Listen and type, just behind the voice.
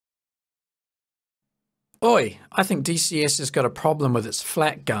Oi, I think DCS has got a problem with its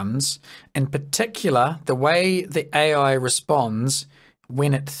flak guns, in particular the way the AI responds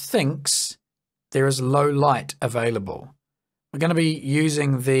when it thinks there is low light available. We're going to be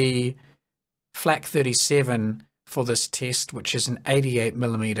using the Flak 37 for this test, which is an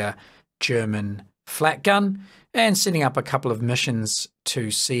 88mm German flak gun, and setting up a couple of missions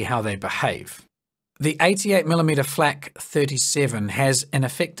to see how they behave. The 88mm Flak 37 has an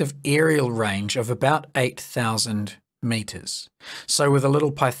effective aerial range of about 8,000 meters. So with a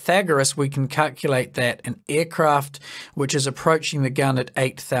little Pythagoras, we can calculate that an aircraft which is approaching the gun at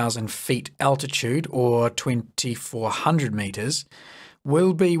 8,000 feet altitude, or 2,400 meters,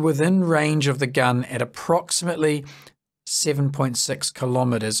 will be within range of the gun at approximately 7.6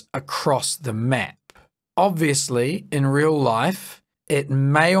 kilometers across the map. Obviously, in real life, it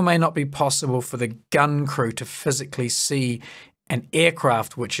may or may not be possible for the gun crew to physically see an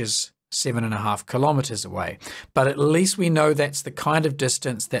aircraft which is 7.5 kilometers away, but at least we know that's the kind of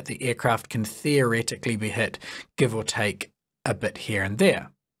distance that the aircraft can theoretically be hit, give or take a bit here and there.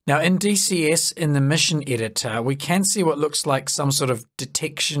 Now in DCS, in the mission editor, we can see what looks like some sort of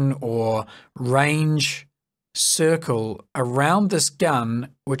detection or range circle around this gun,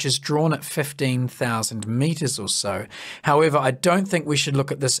 which is drawn at 15,000 meters or so. However, I don't think we should look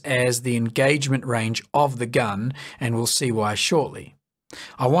at this as the engagement range of the gun, and we'll see why shortly.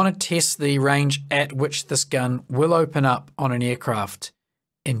 I want to test the range at which this gun will open up on an aircraft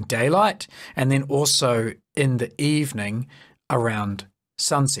in daylight, and then also in the evening around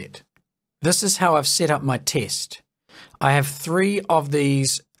sunset. This is how I've set up my test. I have 3 of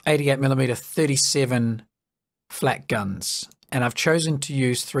these 88mm 37 flak guns, and I've chosen to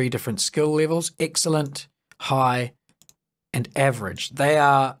use 3 different skill levels: excellent, high, and average. They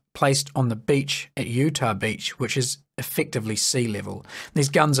are placed on the beach at Utah Beach, which is effectively sea level. These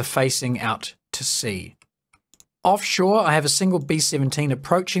guns are facing out to sea. Offshore, I have a single B-17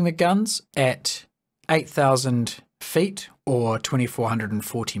 approaching the guns at 8,000 feet, or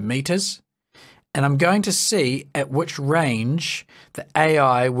 2,440 meters. And I'm going to see at which range the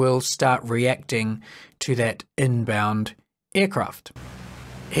AI will start reacting to that inbound aircraft.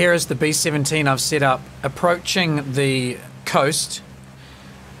 Here is the B-17 I've set up approaching the coast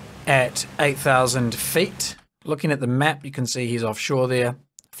at 8,000 feet. Looking at the map, you can see he's offshore there,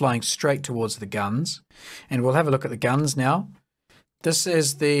 flying straight towards the guns. And we'll have a look at the guns now. This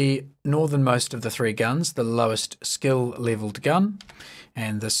is the northernmost of the 3 guns, the lowest skill leveled gun.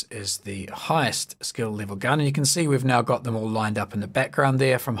 And this is the highest skill level gun. And you can see we've now got them all lined up in the background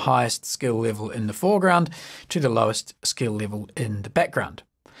there, from highest skill level in the foreground to the lowest skill level in the background.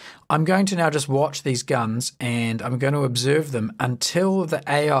 I'm going to now just watch these guns, and I'm going to observe them until the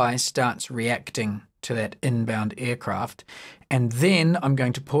AI starts reacting to that inbound aircraft. And then I'm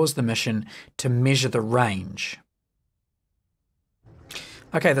going to pause the mission to measure the range.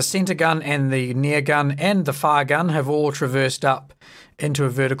 Okay, the center gun and the near gun and the far gun have all traversed up into a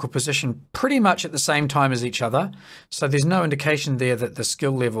vertical position pretty much at the same time as each other. So there's no indication there that the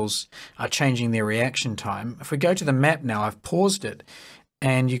skill levels are changing their reaction time. If we go to the map now, I've paused it,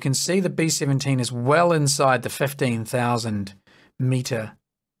 and you can see the B-17 is well inside the 15,000 meter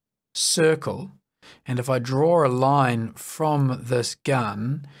circle. And if I draw a line from this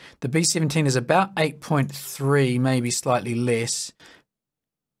gun, the B-17 is about 8.3, maybe slightly less,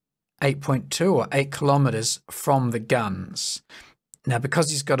 8.2 or 8 kilometers from the guns. Now,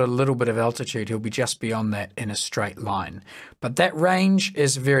 because he's got a little bit of altitude, he'll be just beyond that in a straight line. But that range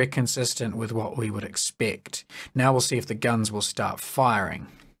is very consistent with what we would expect. Now we'll see if the guns will start firing.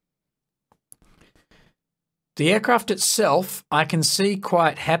 The aircraft itself, I can see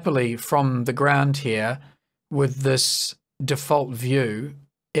quite happily from the ground here with this default view.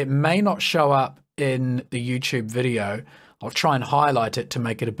 It may not show up in the YouTube video. I'll try and highlight it to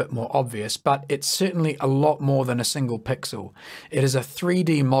make it a bit more obvious, but it's certainly a lot more than a single pixel. It is a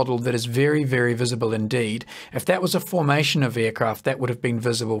 3D model that is very, very visible indeed. If that was a formation of aircraft, that would have been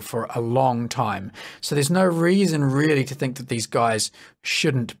visible for a long time. So there's no reason really to think that these guys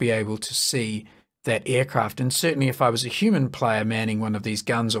shouldn't be able to see that aircraft. And certainly if I was a human player manning one of these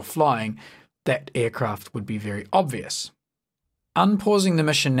guns or flying, that aircraft would be very obvious. Unpausing the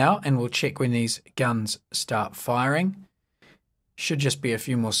mission now, and we'll check when these guns start firing. Should just be a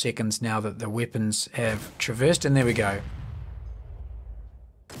few more seconds now that the weapons have traversed, and there we go.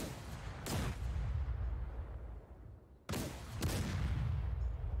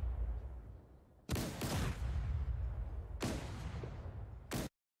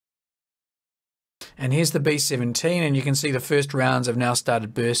 And here's the B-17, and you can see the first rounds have now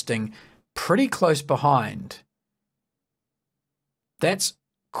started bursting pretty close behind. That's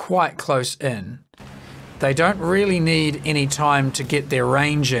quite close in. They don't really need any time to get their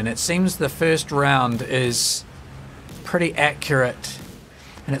range in. It seems the first round is pretty accurate,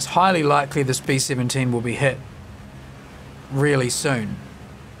 and it's highly likely this B-17 will be hit really soon.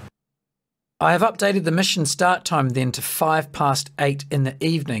 I have updated the mission start time then to 8:05 in the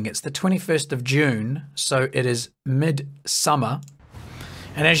evening. It's the 21st of June, so it is mid-summer.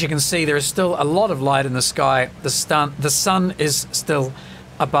 And as you can see, there is still a lot of light in the sky. The sun is still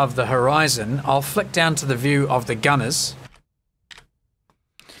above the horizon. I'll flick down to the view of the gunners.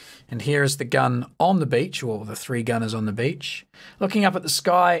 And here is the gun on the beach, or the 3 gunners on the beach. Looking up at the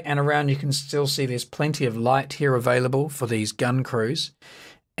sky and around, you can still see there's plenty of light here available for these gun crews.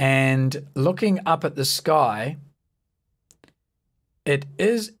 And looking up at the sky, it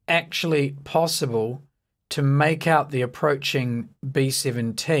is actually possible to make out the approaching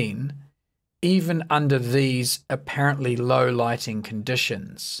B-17 even under these apparently low lighting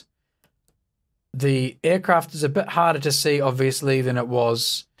conditions. The aircraft is a bit harder to see, obviously, than it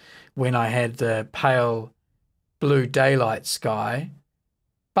was when I had the pale blue daylight sky,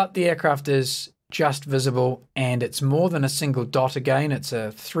 but the aircraft is just visible, and it's more than a single dot again. It's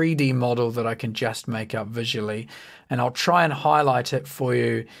a 3D model that I can just make up visually, and I'll try and highlight it for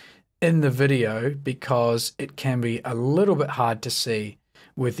you in the video because it can be a little bit hard to see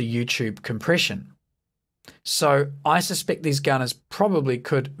with the YouTube compression. So I suspect these gunners probably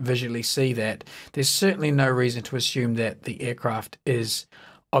could visually see that. There's certainly no reason to assume that the aircraft is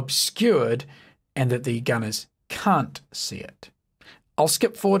obscured and that the gunners can't see it. I'll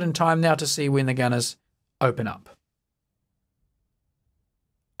skip forward in time now to see when the gunners open up.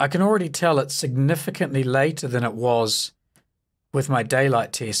 I can already tell it's significantly later than it was with my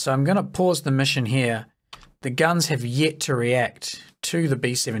daylight test, so I'm going to pause the mission here. The guns have yet to react to the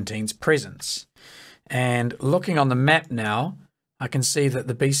B-17's presence. And looking on the map now, I can see that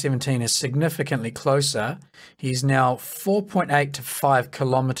the B-17 is significantly closer. He's now 4.8 to 5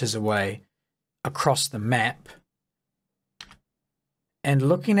 kilometers away across the map. And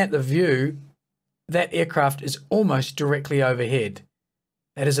looking at the view, that aircraft is almost directly overhead.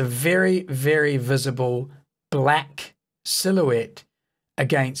 That is a very, very visible black silhouette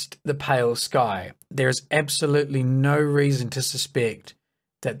against the pale sky. There is absolutely no reason to suspect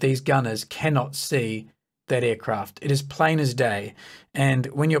that these gunners cannot see that aircraft. It is plain as day. And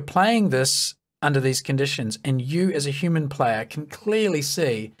when you're playing this under these conditions, and you as a human player can clearly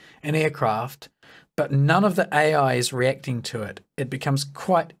see an aircraft, but none of the AI is reacting to it, it becomes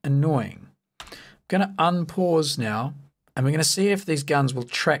quite annoying. I'm going to unpause now, and we're going to see if these guns will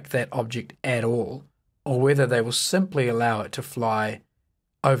track that object at all, or whether they will simply allow it to fly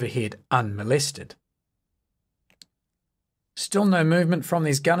overhead unmolested. Still no movement from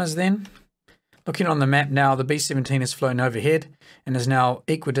these gunners then. Looking on the map now, the B-17 has flown overhead and is now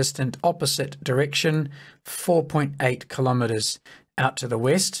equidistant opposite direction, 4.8 kilometers out to the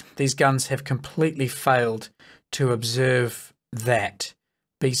west. These guns have completely failed to observe that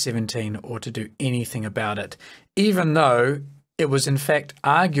B-17 or to do anything about it, even though it was in fact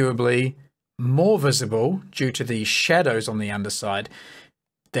arguably more visible due to the shadows on the underside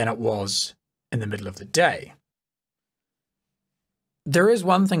than it was in the middle of the day. There is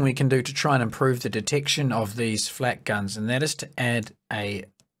one thing we can do to try and improve the detection of these flak guns, and that is to add a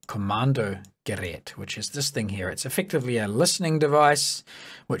commando gerät, which is this thing here. It's effectively a listening device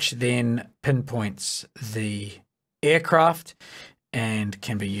which then pinpoints the aircraft and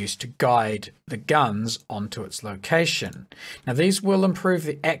can be used to guide the guns onto its location. Now, these will improve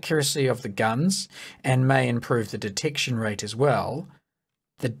the accuracy of the guns and may improve the detection rate as well.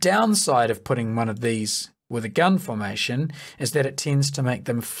 The downside of putting one of these with a gun formation is that it tends to make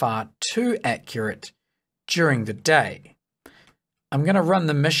them far too accurate during the day. I'm going to run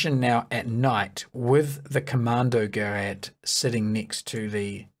the mission now at night with the commando gerät sitting next to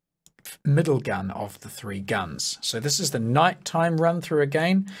the middle gun of the 3 guns. So this is the nighttime run through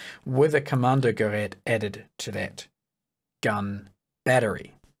again with a commando gerät added to that gun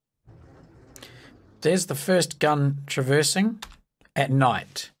battery. There's the first gun traversing at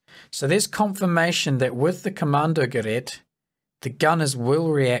night. So there's confirmation that with the commando gerät, the gunners will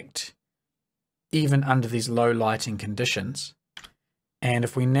react even under these low lighting conditions. And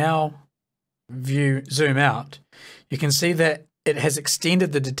if we now zoom out, you can see that it has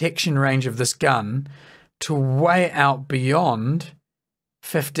extended the detection range of this gun to way out beyond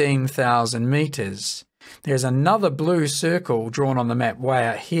 15,000 meters. There's another blue circle drawn on the map way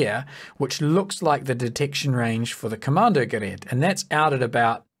out here, which looks like the detection range for the commando gerät, and that's out at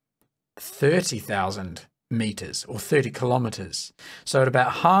about 30,000 meters or 30 kilometers. So at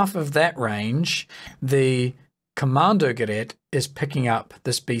about half of that range, the Commandogerät is picking up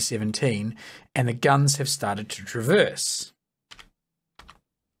this B-17 and the guns have started to traverse.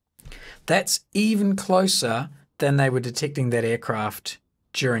 That's even closer than they were detecting that aircraft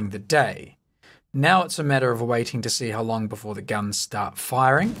during the day. Now it's a matter of waiting to see how long before the guns start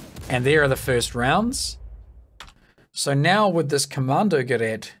firing. And there are the first rounds. So now with this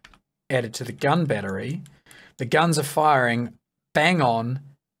Commandogerät added to the gun battery, the guns are firing bang on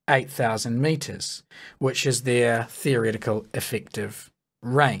 8,000 meters, which is their theoretical effective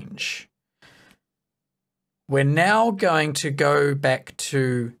range. We're now going to go back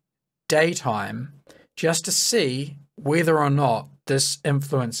to daytime just to see whether or not this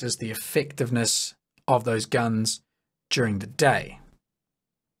influences the effectiveness of those guns during the day.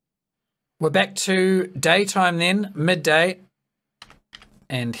 We're back to daytime then, midday.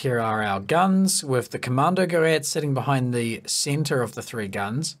 And here are our guns with the Commandogerät sitting behind the center of the three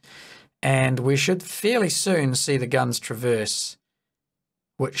guns. And we should fairly soon see the guns traverse,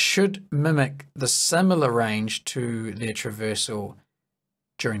 which should mimic the similar range to their traversal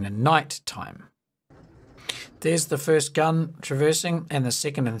during the night time. There's the first gun traversing and the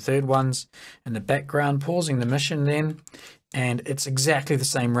second and third ones in the background, pausing the mission then. And it's exactly the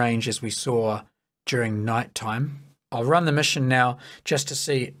same range as we saw during nighttime. I'll run the mission now just to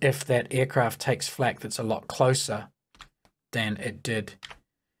see if that aircraft takes flak that's a lot closer than it did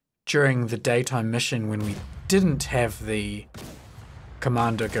during the daytime mission when we didn't have the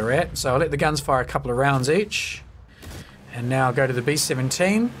Commandogerät. So I'll let the guns fire a couple of rounds each. And now I'll go to the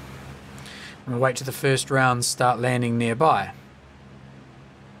B-17. And we'll wait till the first rounds start landing nearby.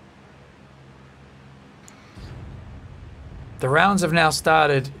 The rounds have now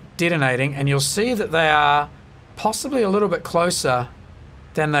started detonating, and you'll see that they are possibly a little bit closer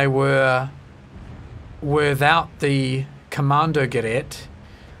than they were without the Commandogerät.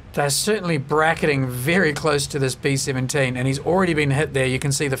 They're certainly bracketing very close to this B-17, and he's already been hit there. You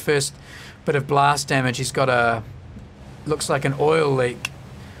can see the first bit of blast damage. He's got a, looks like an oil leak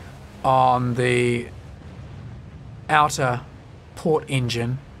on the outer port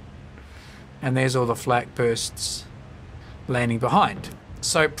engine, and there's all the flak bursts landing behind.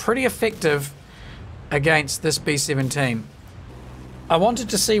 So pretty effective against this B-17. I wanted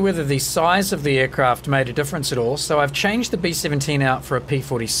to see whether the size of the aircraft made a difference at all, so I've changed the B-17 out for a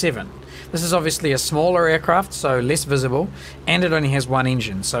P-47. This is obviously a smaller aircraft, so less visible, and it only has one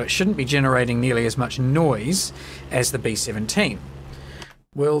engine, so it shouldn't be generating nearly as much noise as the B-17.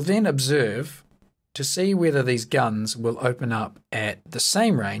 We'll then observe to see whether these guns will open up at the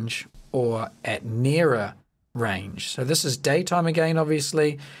same range or at nearer range. So this is daytime again,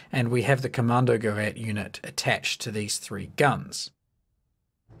 obviously, and we have the Commandogerät unit attached to these three guns.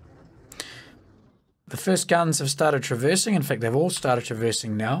 The first guns have started traversing. In fact, they've all started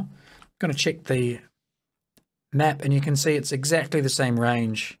traversing now. I'm going to check the map, and you can see it's exactly the same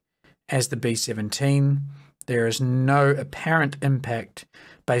range as the B-17. There is no apparent impact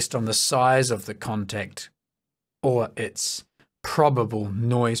based on the size of the contact or its probable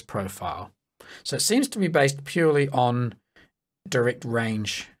noise profile. So it seems to be based purely on direct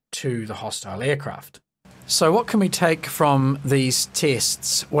range to the hostile aircraft. So what can we take from these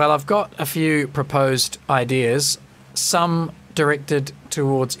tests? Well, I've got a few proposed ideas, some directed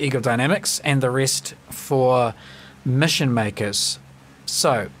towards Eagle Dynamics and the rest for mission makers.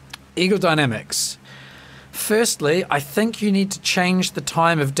 So, Eagle Dynamics. Firstly, I think you need to change the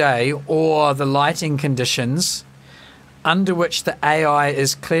time of day or the lighting conditions under which the AI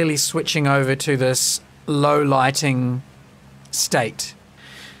is clearly switching over to this low lighting state.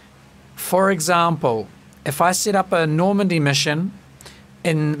 For example, if I set up a Normandy mission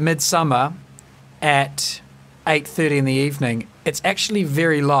in midsummer at 8:30 in the evening, it's actually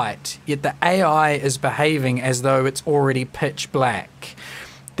very light, yet the AI is behaving as though it's already pitch black.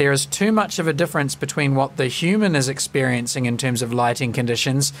 There is too much of a difference between what the human is experiencing in terms of lighting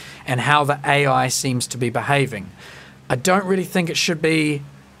conditions and how the AI seems to be behaving. I don't really think it should be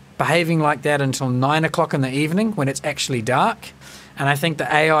behaving like that until 9 o'clock in the evening when it's actually dark. And I think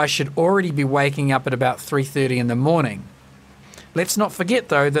the AI should already be waking up at about 3:30 in the morning. Let's not forget,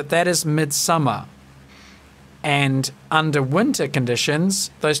 though, that that is midsummer. And under winter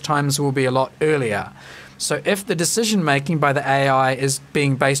conditions, those times will be a lot earlier. So if the decision making by the AI is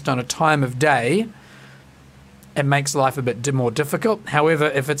being based on a time of day, it makes life a bit more difficult. However,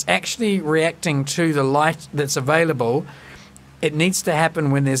 if it's actually reacting to the light that's available, it needs to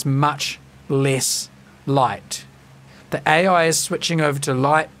happen when there's much less light. The AI is switching over to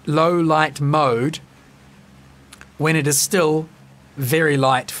low light mode when it is still very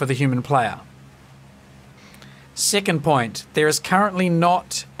light for the human player. Second point, there is currently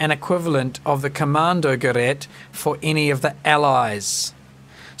not an equivalent of the commando gerät for any of the allies.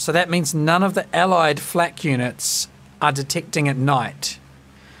 So that means none of the allied flak units are detecting at night.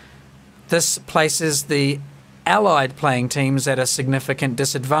 This places the allied playing teams at a significant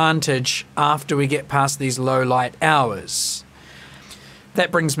disadvantage after we get past these low light hours.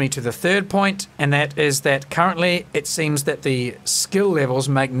 That brings me to the third point, and that is that currently it seems that the skill levels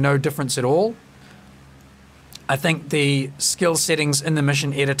make no difference at all. I think the skill settings in the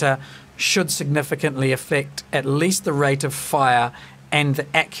mission editor should significantly affect at least the rate of fire and the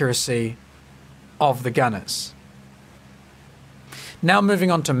accuracy of the gunners. Now moving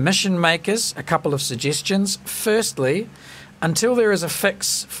on to mission makers, a couple of suggestions. Firstly, until there is a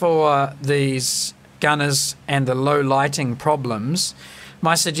fix for these gunners and the low lighting problems,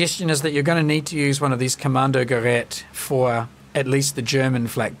 my suggestion is that you're going to need to use one of these commando gerät for at least the German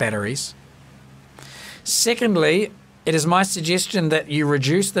flak batteries. Secondly, it is my suggestion that you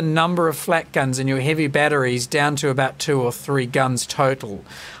reduce the number of flak guns in your heavy batteries down to about 2 or 3 guns total.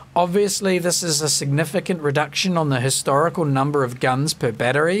 Obviously, this is a significant reduction on the historical number of guns per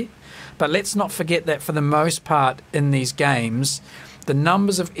battery, but let's not forget that for the most part in these games, the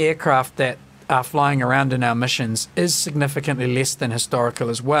numbers of aircraft that are flying around in our missions is significantly less than historical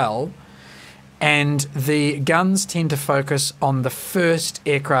as well. And the guns tend to focus on the first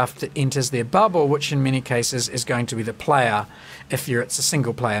aircraft that enters their bubble, which in many cases is going to be the player if it's a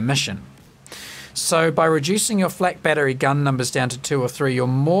single player mission. So by reducing your flak battery gun numbers down to 2 or 3, you're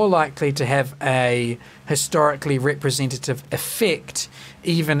more likely to have a historically representative effect,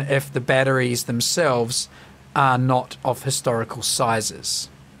 even if the batteries themselves are not of historical sizes.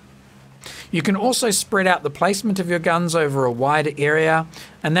 You can also spread out the placement of your guns over a wider area,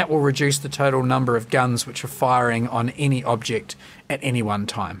 and that will reduce the total number of guns which are firing on any object at any one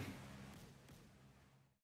time.